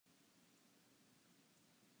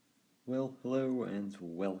Well, hello and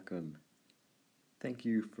welcome. Thank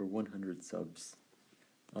you for 100 subs.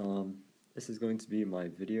 This is going to be my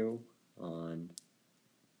video on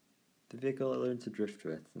the vehicle I learned to drift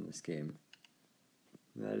with in this game.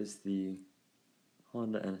 That is the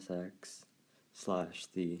Honda NSX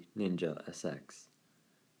 / the Ninja SX.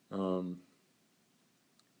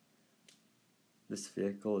 This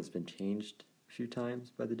vehicle has been changed a few times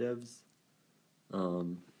by the devs.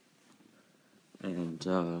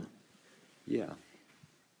 Yeah.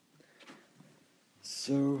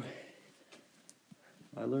 So,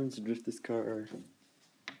 I learned to drift this car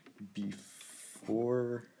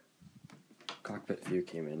before Cockpit View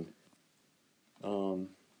came in.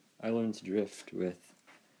 I learned to drift with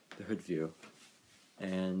the hood view,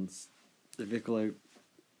 and the vehicle I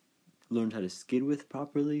learned how to skid with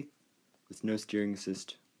properly, with no steering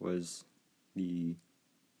assist, was the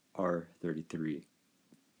R33,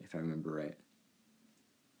 if I remember right.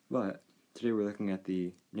 But today we're looking at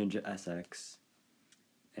the Ninja SX,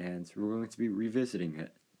 and we're going to be revisiting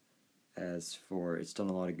it, as for it's done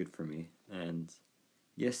a lot of good for me. And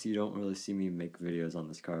yes, you don't really see me make videos on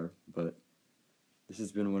this car, but this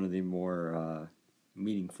has been one of the more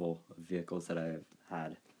meaningful vehicles that I have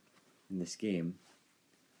had in this game.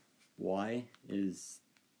 Why is,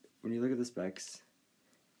 when you look at the specs,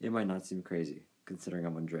 it might not seem crazy, considering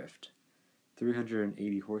I'm on drift.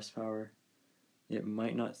 380 horsepower, it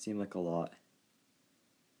might not seem like a lot,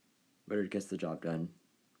 but it gets the job done,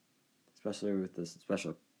 especially with this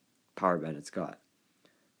special power band it's got.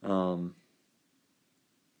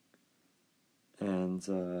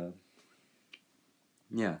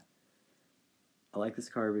 Yeah, I like this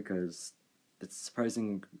car because it's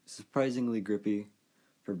surprisingly grippy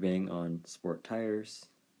for being on sport tires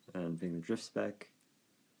and being the drift spec.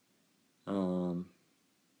 But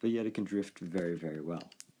yet it can drift very, very well.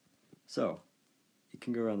 So, it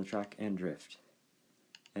can go around the track and drift.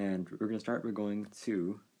 And we're going to start by going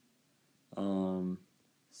to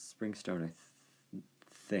Springstone, I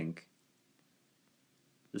think.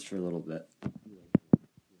 Just for a little bit.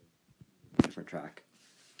 Different track.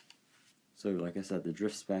 So, like I said, the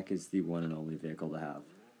drift spec is the one and only vehicle to have.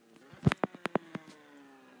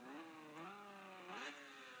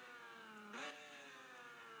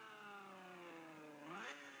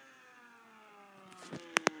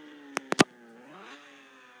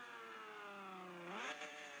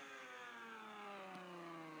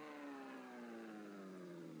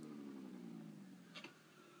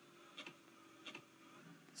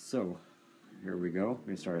 So, here we go. We're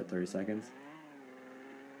going to start at 30 seconds.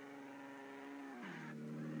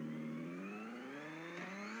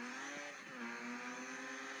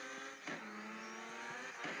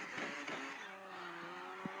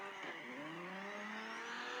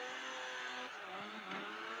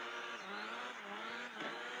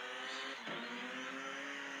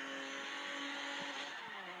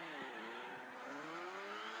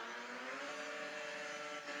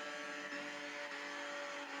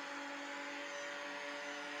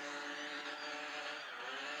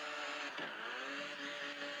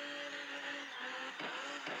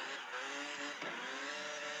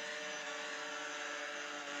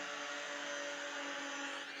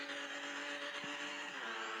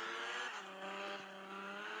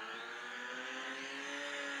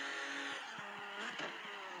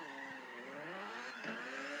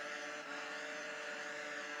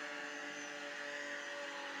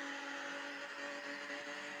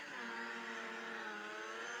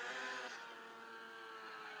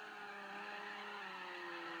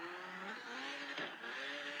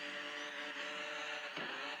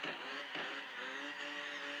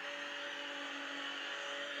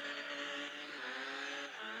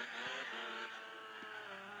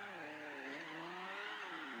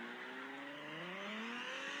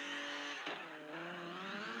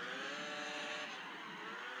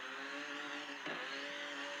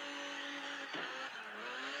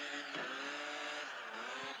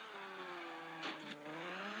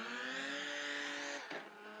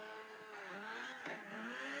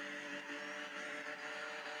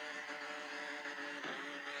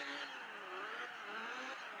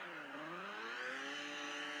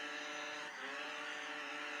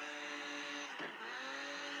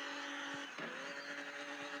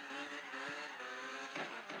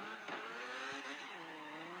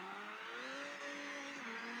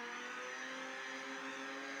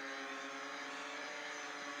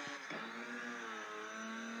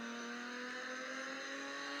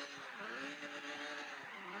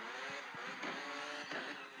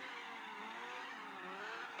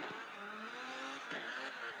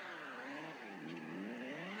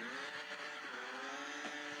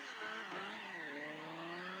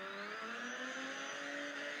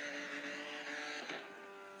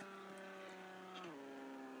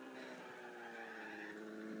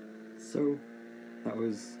 So, that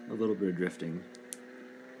was a little bit of drifting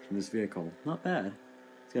from this vehicle. Not bad.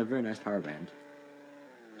 It's got a very nice power band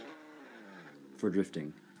for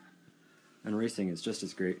drifting. And racing is just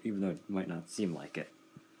as great, even though it might not seem like it.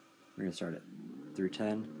 We're going to start at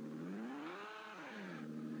 310.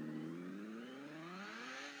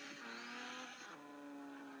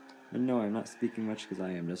 And no, I'm not speaking much because I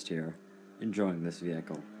am just here, enjoying this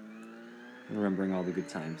vehicle, and remembering all the good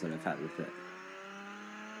times that I've had with it.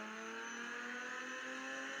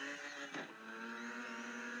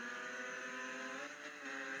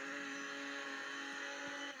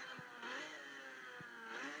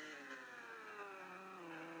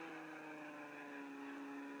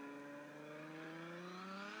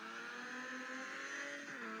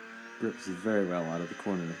 Grips very well out of the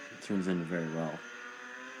corner. It turns in very well.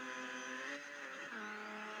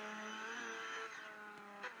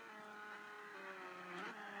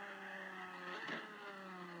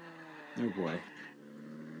 Oh boy.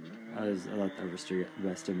 I let the oversteer get the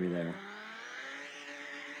best of me there.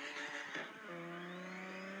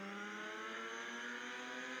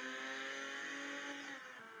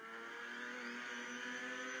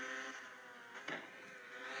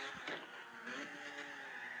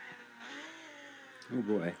 Oh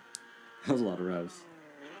boy. That was a lot of revs.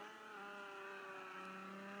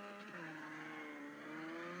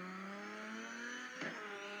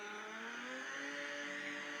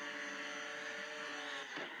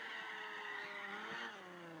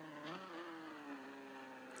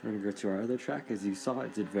 We're going to go to our other track. As you saw,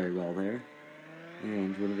 it did very well there.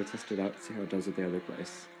 And we're going to go test it out, see how it does at the other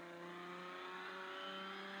place.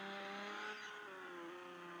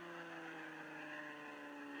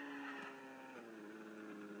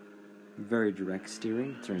 Very direct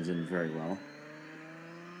steering, turns in very well.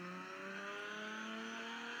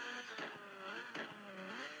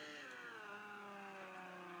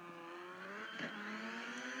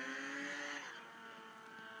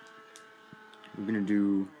 We're going to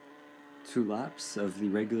do 2 laps of the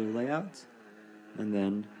regular layout, and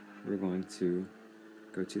then we're going to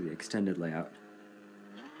go to the extended layout.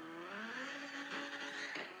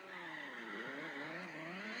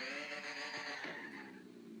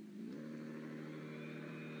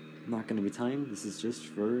 Not going to be timed, this is just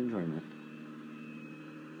for enjoyment.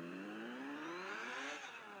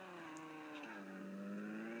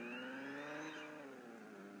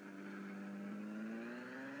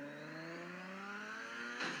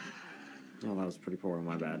 Oh, that was pretty poor,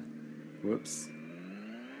 my bad. Whoops.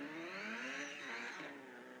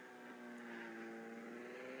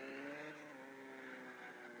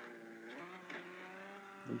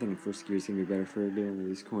 I'm thinking first gear is going to be better for doing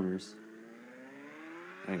these corners.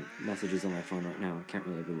 I have messages on my phone right now, I can't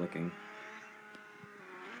really be looking.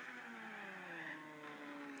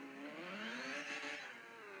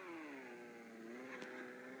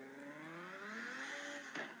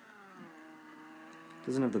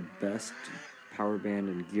 Doesn't have the best power band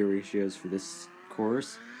and gear ratios for this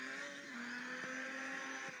course.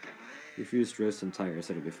 If you just roast some tires,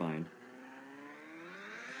 it'll be fine.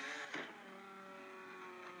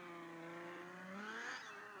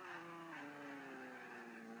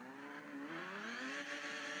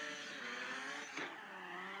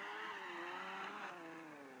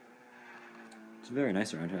 It's very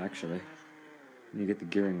nice around here, actually, when you get the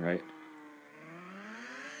gearing right.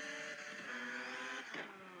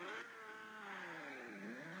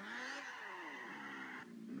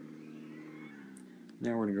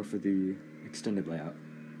 Now we're going to go for the extended layout.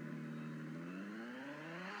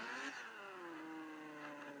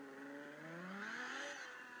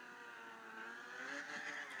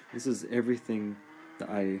 This is everything that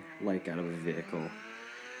I like out of a vehicle.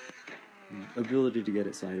 Ability to get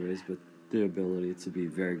it sideways, but the ability to be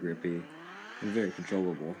very grippy and very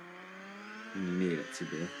controllable when you need it to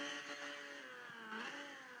be.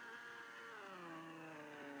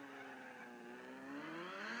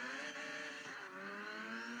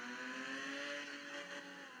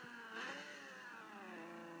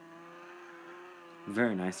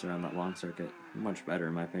 Very nice around that long circuit. Much better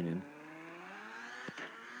in my opinion.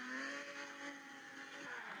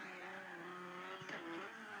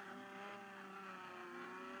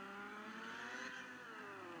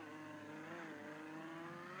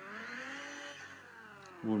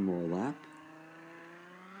 One more lap.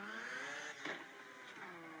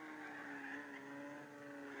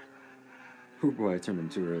 Oh boy, I turned in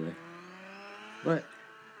too early. But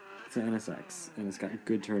it's an NSX, and it's got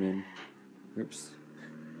good turn in. Oops.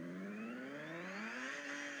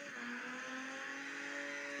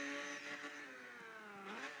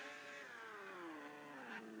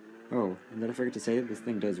 Oh, and then I forgot to say, this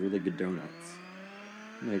thing does really good donuts.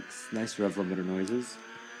 Makes nice rev limiter noises.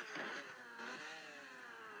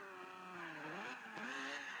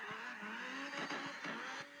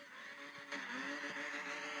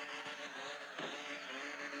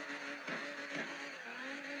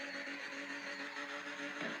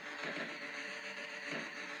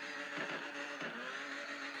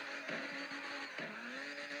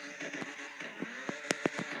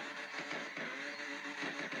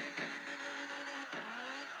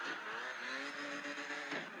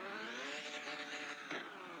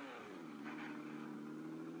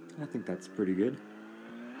 I think that's pretty good.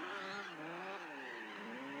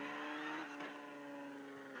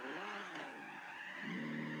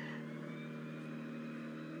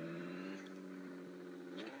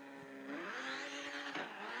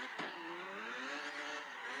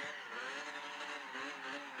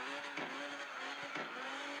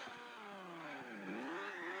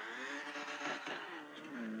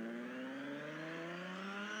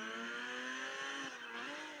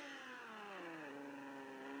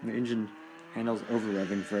 The engine handles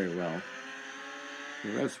over-revving very well. The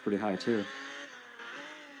rev's pretty high too.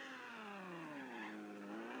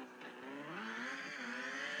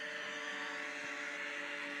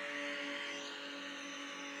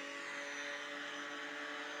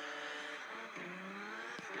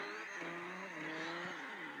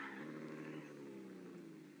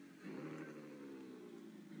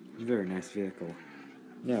 Very nice vehicle.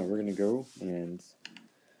 Now we're gonna go and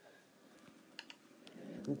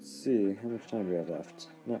let's see, how much time do we have left?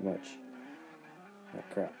 Not much. Oh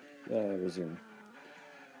crap. Resume.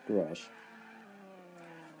 Garage.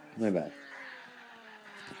 My bad.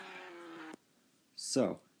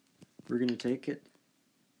 So, we're gonna take it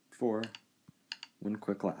for one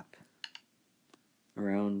quick lap.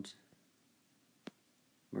 Around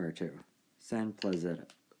where to? San Placeta,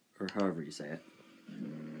 or however you say it.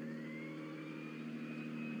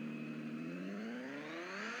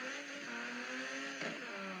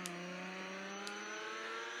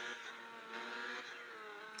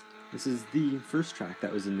 This is the first track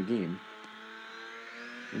that was in the game,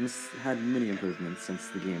 and this had many improvements since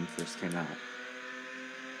the game first came out.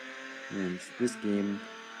 And this game,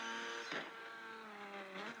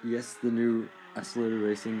 yes, the new Accelerator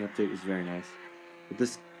Racing update is very nice, but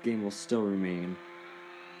this game will still remain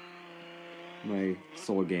my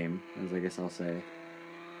soul game, as I guess I'll say.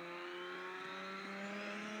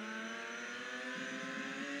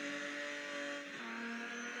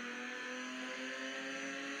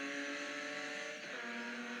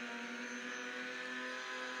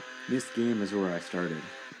 This game is where I started.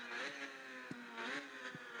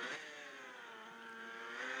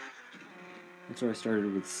 That's where I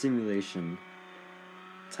started with simulation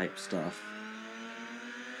type stuff.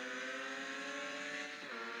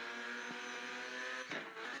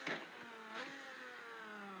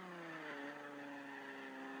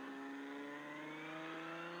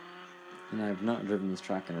 And I have not driven this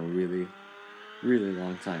track in a really, really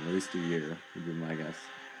long time, at least a year would be my guess.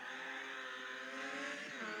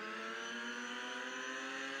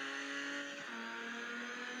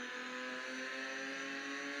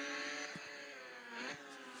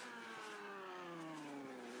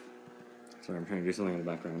 Sorry, I'm trying to do something in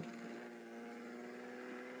the background.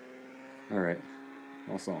 Alright,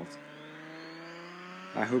 all solved.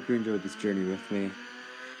 I hope you enjoyed this journey with me.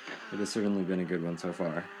 It has certainly been a good one so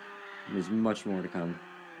far. There's much more to come.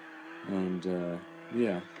 And,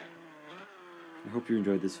 yeah. I hope you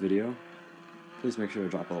enjoyed this video. Please make sure to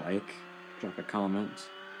drop a like, drop a comment,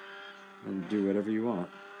 and do whatever you want.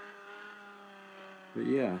 But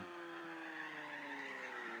yeah.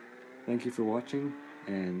 Thank you for watching,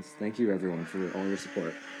 and thank you everyone for all your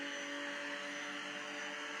support.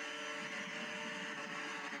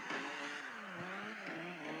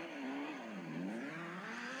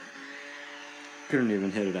 Couldn't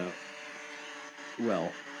even hit it out.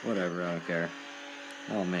 Well, whatever, I don't care.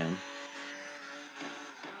 Oh man.